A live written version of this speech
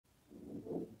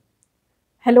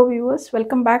Hello viewers,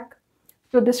 welcome back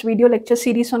to this video lecture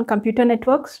series on computer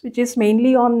networks, which is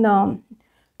mainly on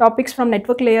topics from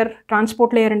network layer,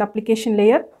 transport layer and application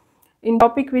layer. In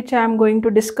topic which I am going to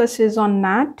discuss is on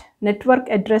NAT, network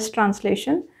address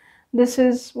translation. This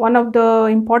is one of the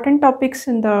important topics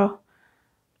in the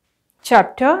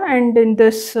chapter and in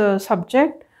this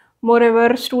subject.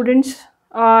 Moreover, students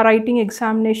are writing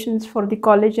examinations for the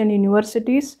college and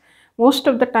universities. Most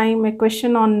of the time a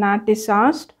question on NAT is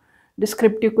asked,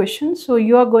 descriptive question. So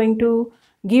you are going to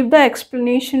give the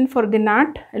explanation for the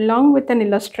NAT along with an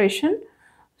illustration.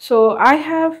 So I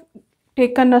have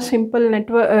taken a simple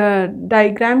network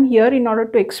diagram here in order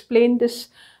to explain this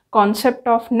concept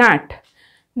of NAT.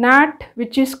 NAT,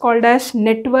 which is called as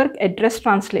network address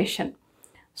translation.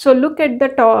 So look at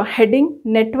the heading,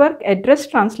 network address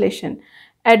translation.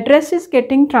 Address is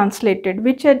getting translated.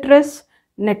 Which address?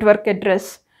 Network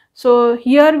address. So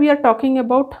here we are talking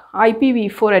about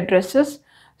IPv4 addresses.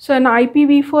 So an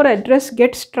IPv4 address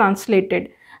gets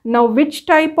translated. Now which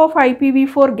type of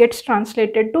IPv4 gets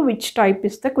translated to which type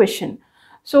is the question.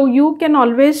 So you can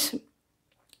always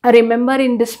remember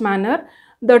in this manner.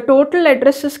 The total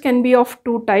addresses can be of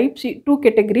two types, two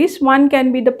categories. One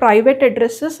can be the private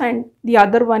addresses and the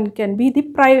other one can be the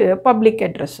public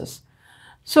addresses.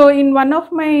 So in one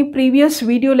of my previous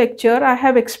video lecture, I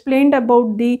have explained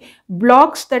about the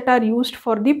blocks that are used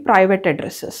for the private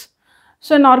addresses.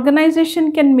 So an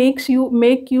organization can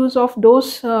make use of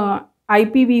those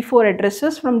IPv4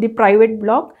 addresses from the private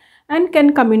block and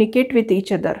can communicate with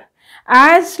each other.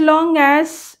 As long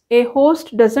as a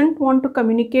host doesn't want to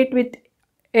communicate with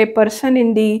a person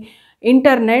in the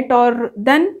internet, or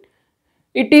then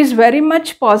it is very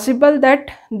much possible that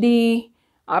the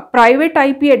private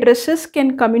IP addresses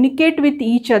can communicate with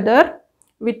each other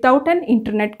without an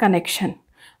internet connection.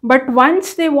 But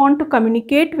once they want to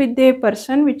communicate with a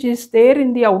person which is there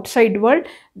in the outside world,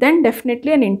 then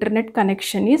definitely an internet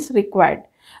connection is required.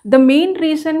 The main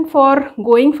reason for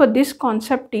going for this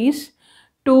concept is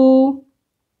to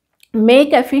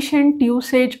make efficient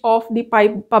usage of the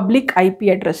public IP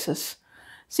addresses.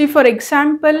 See, for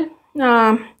example,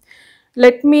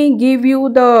 let me give you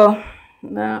the,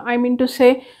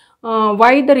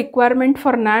 why the requirement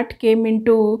for NAT came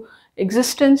into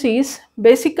existence is,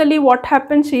 basically what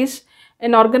happens is,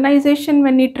 an organization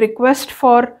when it requests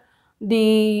for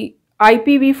the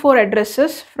IPv4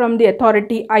 addresses from the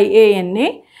authority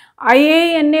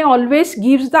IANA always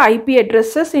gives the IP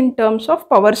addresses in terms of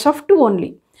powers of 2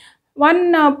 only.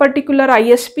 One particular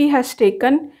ISP has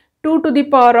taken 2 to the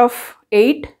power of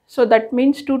 8. So that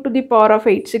means 2 to the power of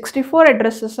 8. 64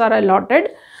 addresses are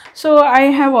allotted. So I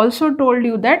have also told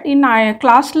you that in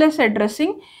classless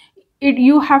addressing,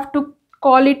 you have to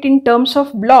call it in terms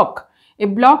of block. A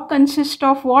block consists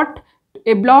of what?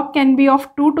 A block can be of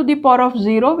 2 to the power of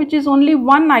 0, which is only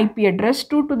one IP address,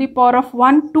 2 to the power of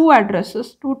 1, 2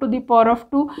 addresses, 2 to the power of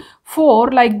 2,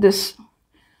 4, like this.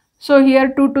 So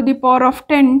here 2 to the power of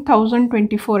 10,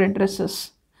 1024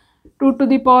 addresses, 2 to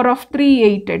the power of 3,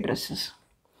 8 addresses.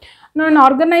 Now an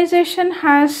organization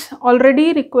has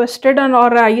already requested, or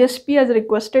ISP has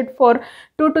requested for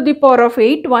 2 to the power of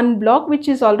 8, one block which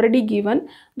is already given,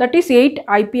 that is 8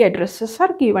 IP addresses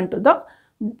are given to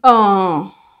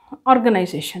the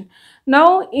organization.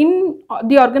 Now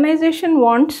the organization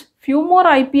wants few more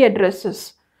IP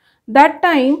addresses. That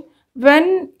time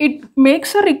when it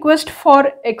makes a request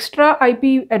for extra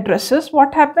IP addresses,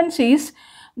 what happens is,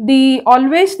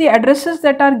 always the addresses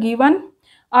that are given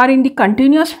are in the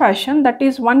continuous fashion. That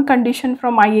is one condition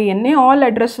from IANA, all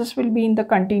addresses will be in the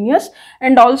continuous,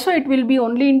 and also it will be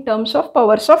only in terms of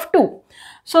powers of 2.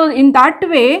 So in that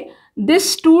way,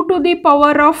 this 2 to the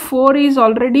power of 4 is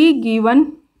already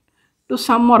given to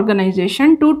some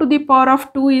organization, 2 to the power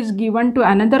of 2 is given to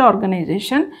another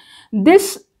organization.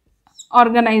 This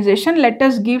organization, let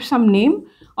us give some name,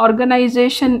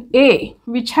 organization A,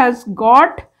 which has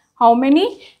got how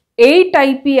many? 8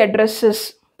 IP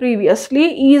addresses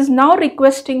previously, is now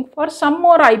requesting for some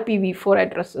more IPv4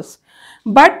 addresses.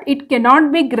 But it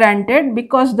cannot be granted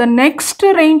because the next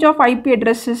range of IP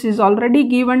addresses is already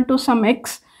given to some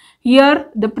X. Here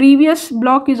the previous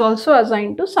block is also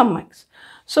assigned to some X.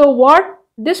 So what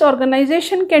this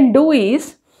organization can do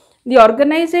is, the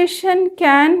organization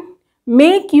can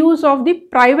make use of the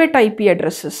private IP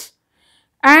addresses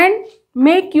and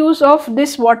make use of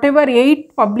this whatever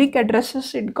 8 public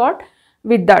addresses it got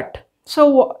with that.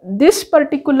 So this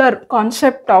particular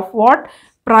concept of what?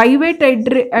 Private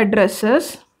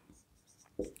addresses,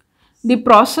 the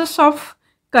process of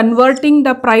converting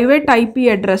the private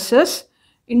IP addresses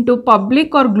into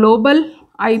public or global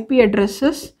IP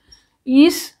addresses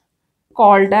is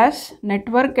called as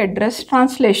network address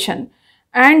translation.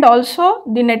 and also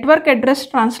the network address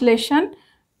translation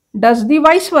does the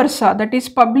vice versa, that is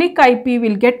public IP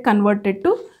will get converted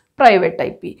to private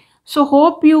IP. So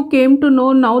hope you came to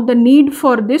know now the need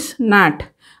for this NAT.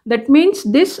 That means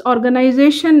this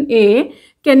organization A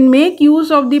can make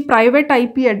use of the private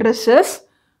IP addresses,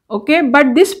 okay,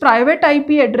 but this private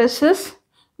IP addresses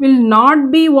will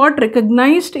not be what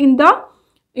recognized in the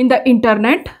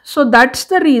internet. So that's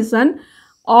the reason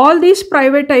all these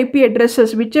private IP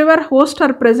addresses, whichever hosts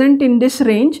are present in this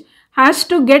range, has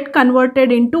to get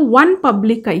converted into one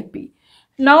public IP.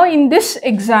 Now in this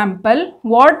example,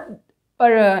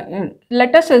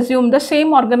 let us assume the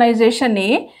same organization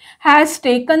A has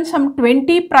taken some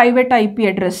 20 private IP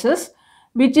addresses,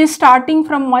 which is starting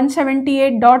from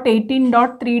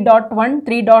 178.18.3.1,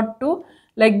 3.2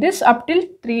 like this up till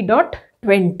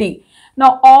 3.20.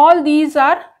 Now all these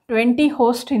are 20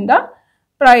 hosts in the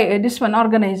this one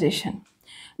organization.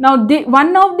 Now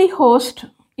one of the host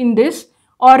in this,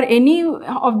 or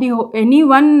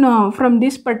anyone from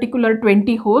this particular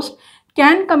 20 host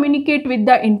can communicate with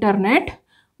the internet.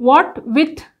 What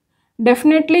with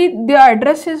definitely the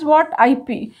address is what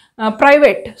IP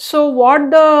private. So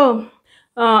what the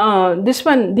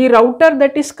the router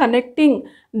that is connecting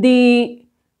the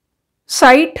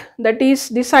site, that is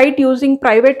the site using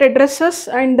private addresses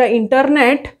and the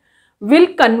internet, will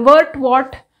convert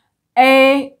what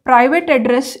a private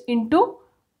address into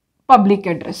public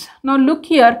address. Now look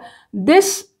here,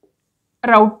 this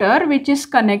router which is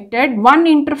connected, one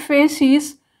interface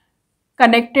is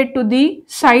connected to the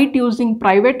site using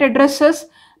private addresses,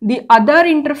 the other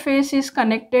interface is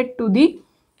connected to the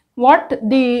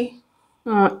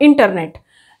internet.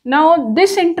 Now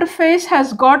this interface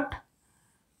has got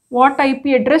what IP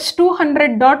address?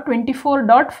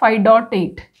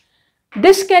 200.24.5.8.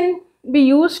 This can be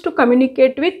used to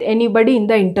communicate with anybody in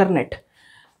the internet,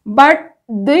 but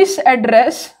this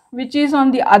address which is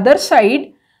on the other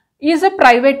side is a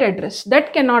private address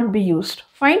that cannot be used.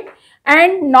 Fine.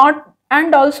 And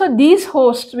also these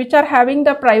hosts which are having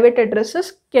the private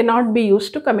addresses cannot be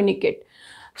used to communicate.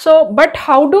 So but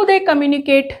how do they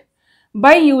communicate?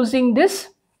 By using this,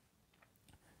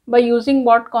 by using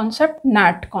what concept?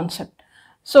 NAT concept.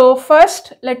 So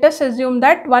first let us assume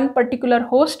that one particular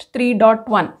host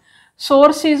 3.1,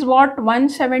 source is what?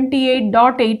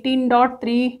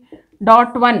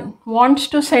 178.18.3.1 wants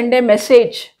to send a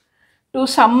message to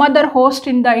some other host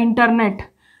in the internet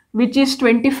which is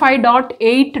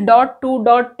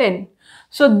 25.8.2.10.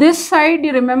 So this side,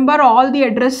 you remember, all the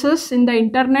addresses in the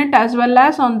internet as well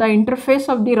as on the interface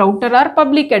of the router are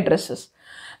public addresses.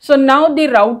 So now the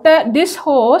router, this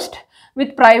host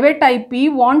with private IP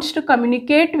wants to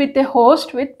communicate with a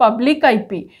host with public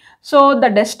IP. So the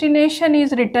destination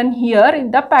is written here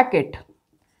in the packet.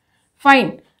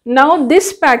 Fine. Now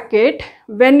this packet,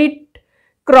 when it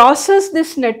crosses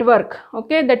this network,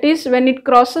 okay, that is when it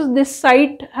crosses this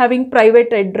site having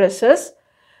private addresses,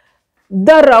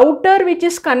 the router which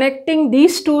is connecting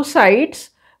these two sites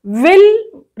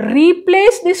will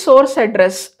replace the source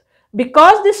address.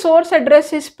 Because the source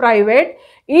address is private,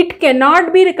 it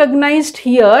cannot be recognized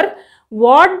here.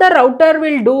 What the router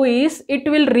will do is, it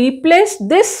will replace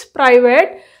this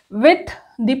private with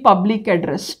the public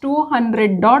address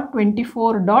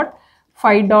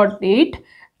 200.24.5.8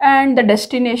 and the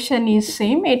destination is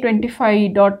same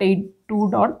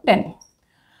 825.82.10.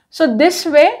 So this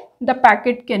way the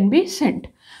packet can be sent.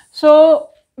 So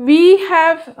we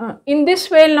have in this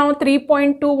way now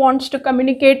 3.2 wants to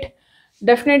communicate.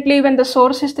 Definitely when the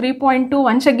source is 3.2,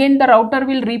 once again the router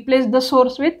will replace the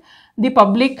source with the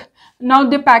public. Now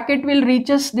the packet will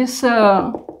reaches this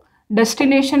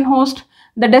destination host.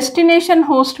 The destination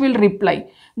host will reply.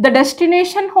 The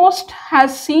destination host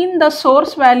has seen the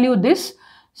source value this.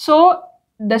 So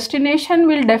destination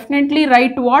will definitely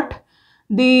write what?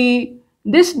 The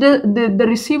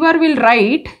receiver will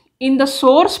write in the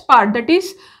source part, that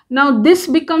is now this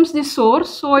becomes the source,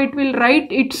 so it will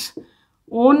write its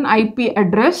own IP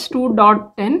address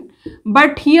 2.10,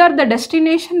 but here the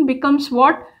destination becomes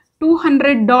what?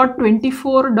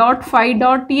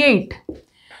 200.24.5.8.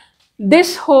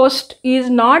 This host is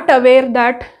not aware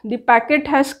that the packet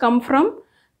has come from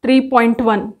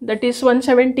 3.1, that is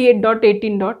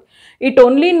 178.18. It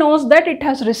only knows that it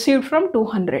has received from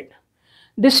 200.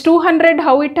 This 200,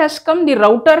 how it has come? The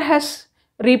router has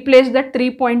replaced that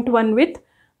 3.1 with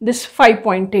this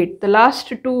 5.8. The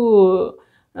last two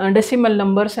decimal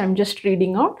numbers I am just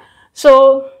reading out.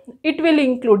 So it will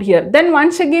include here. Then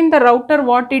once again the router,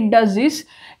 what it does is,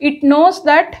 it knows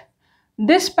that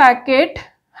this packet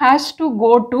has to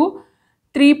go to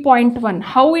 3.1.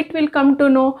 How it will come to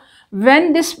know?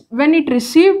 When it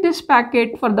received this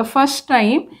packet for the first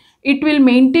time, it will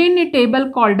maintain a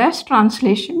table called as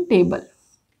translation table.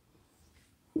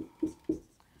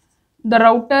 The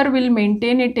router will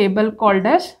maintain a table called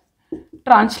as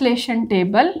translation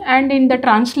table, and in the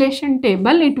translation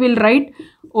table it will write,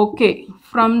 okay,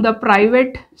 from the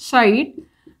private side,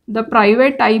 the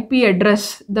private IP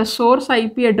address, the source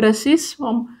IP address is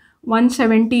from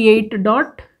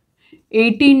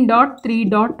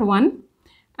 178.18.3.1,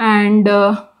 and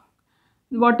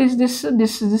what is this?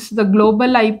 This is the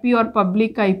global IP or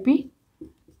public IP,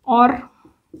 or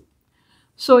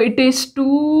so it is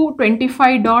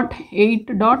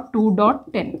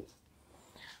 225.8.2.10.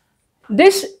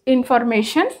 This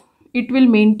information it will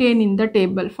maintain in the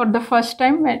table for the first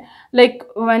time when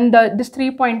this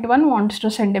 3.1 wants to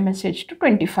send a message to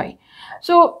 25.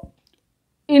 So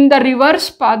in the reverse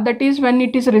path, that is when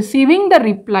it is receiving the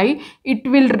reply, it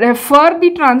will refer the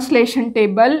translation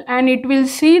table and it will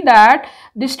see that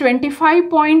this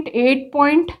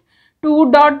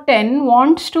 25.8.2.10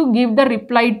 wants to give the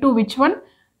reply to which one?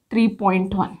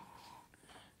 3.1.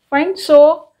 Fine.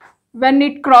 So when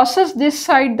it crosses this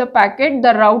side the packet,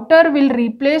 the router will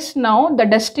replace now the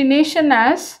destination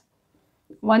as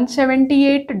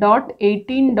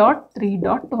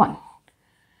 178.18.3.1,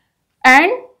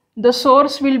 and the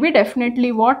source will be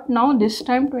definitely what now, this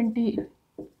time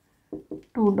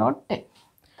 22.10.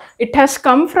 It has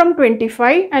come from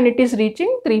 25 and it is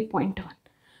reaching 3.1.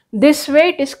 This way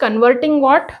it is converting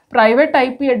what? Private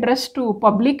IP address to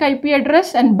public IP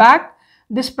address, and back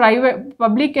this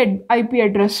public IP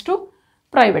address to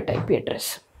private IP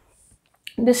address.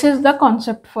 This is the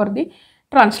concept for the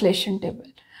translation table.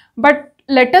 But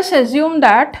let us assume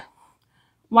that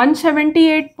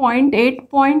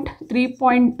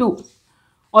 178.8.3.2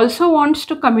 also wants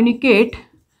to communicate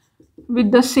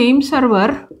with the same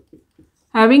server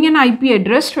having an IP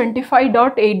address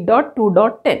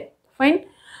 25.8.2.10. Fine.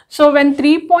 So when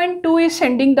 3.2 is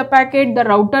sending the packet, the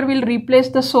router will replace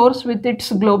the source with its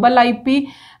global IP,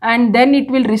 and then it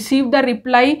will receive the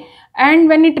reply. And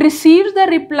when it receives the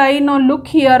reply, now look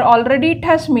here, already it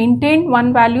has maintained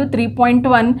one value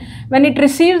 3.1. When it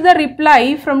receives the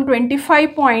reply from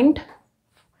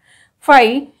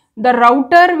 25.5, the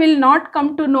router will not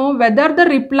come to know whether the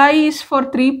reply is for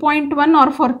 3.1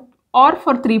 or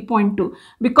for 3.2,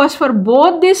 because for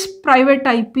both this private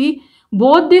IP,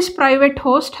 both these private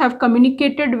hosts have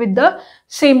communicated with the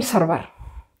same server.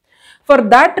 For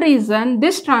that reason,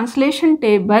 this translation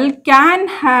table can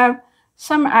have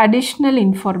some additional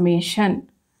information.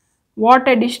 What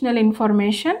additional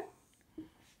information?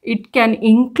 It can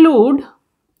include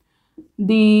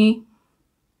the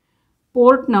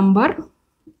port number,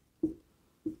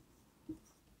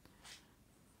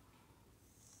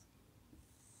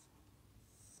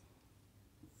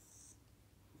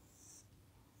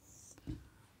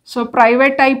 so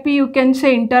private IP you can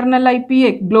say internal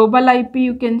IP, global IP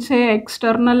you can say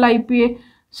external IP.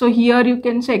 So here you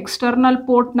can say external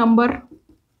port number.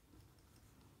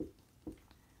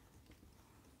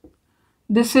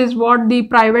 This is what the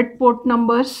private port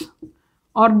numbers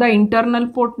or the internal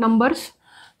port numbers.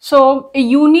 So a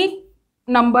unique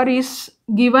number is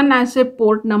given as a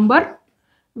port number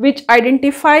which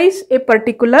identifies a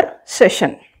particular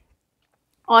session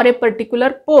or a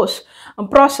particular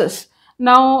process.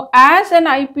 Now as an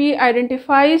IP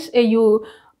identifies a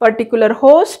particular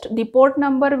host, the port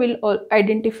number will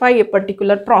identify a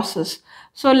particular process.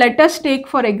 So let us take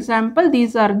for example,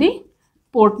 these are the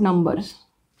port numbers.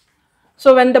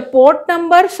 So when the port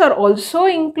numbers are also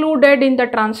included in the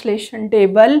translation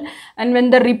table, and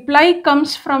when the reply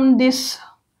comes from this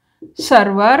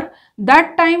server,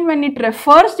 that time when it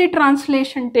refers the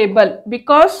translation table,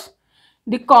 because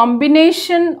the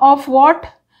combination of what?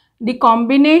 The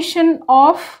combination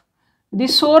of the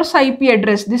source IP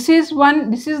address. This is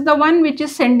the one which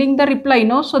is sending the reply,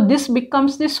 no? So this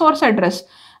becomes the source address.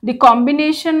 The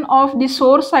combination of the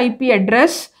source IP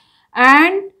address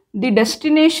and the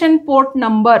destination port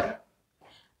number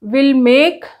will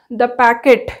make the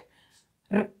packet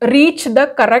reach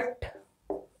the correct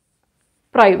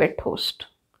private host.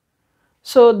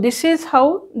 So this is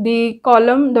how the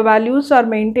values are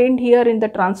maintained here in the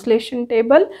translation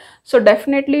table. So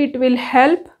definitely it will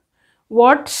help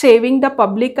saving the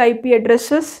public IP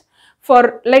addresses.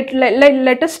 For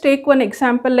let us take one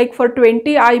example, like for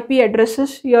 20 IP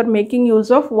addresses you are making use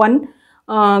of one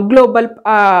global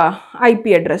IP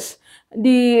address.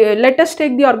 Let us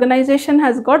take the organization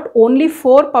has got only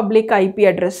 4 public IP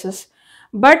addresses,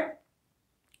 but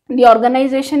the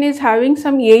organization is having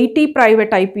some 80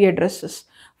 private IP addresses.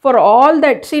 For all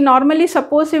that, see, normally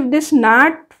suppose if this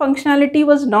NAT functionality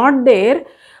was not there,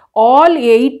 all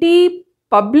 80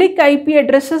 public IP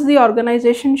addresses the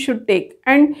organization should take,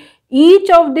 and each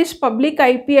of this public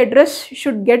IP address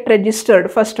should get registered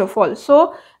first of all,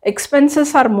 so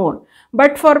expenses are more.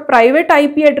 But for private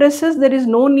IP addresses there is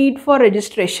no need for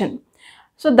registration.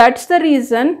 So that's the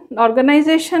reason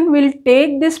organization will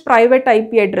take this private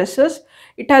IP addresses.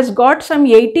 It has got some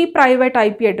 80 private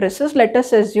IP addresses, let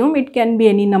us assume, it can be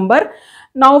any number.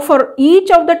 Now for each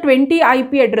of the 20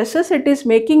 IP addresses, it is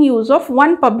making use of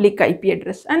one public IP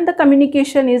address, and the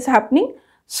communication is happening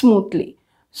smoothly.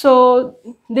 So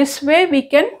this way we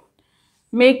can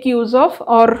make use of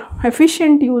or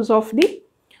efficient use of the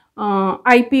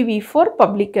IPv4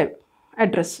 public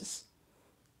addresses.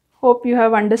 Hope you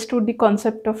have understood the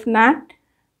concept of NAT.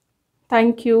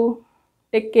 Thank you.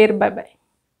 Take care. Bye bye.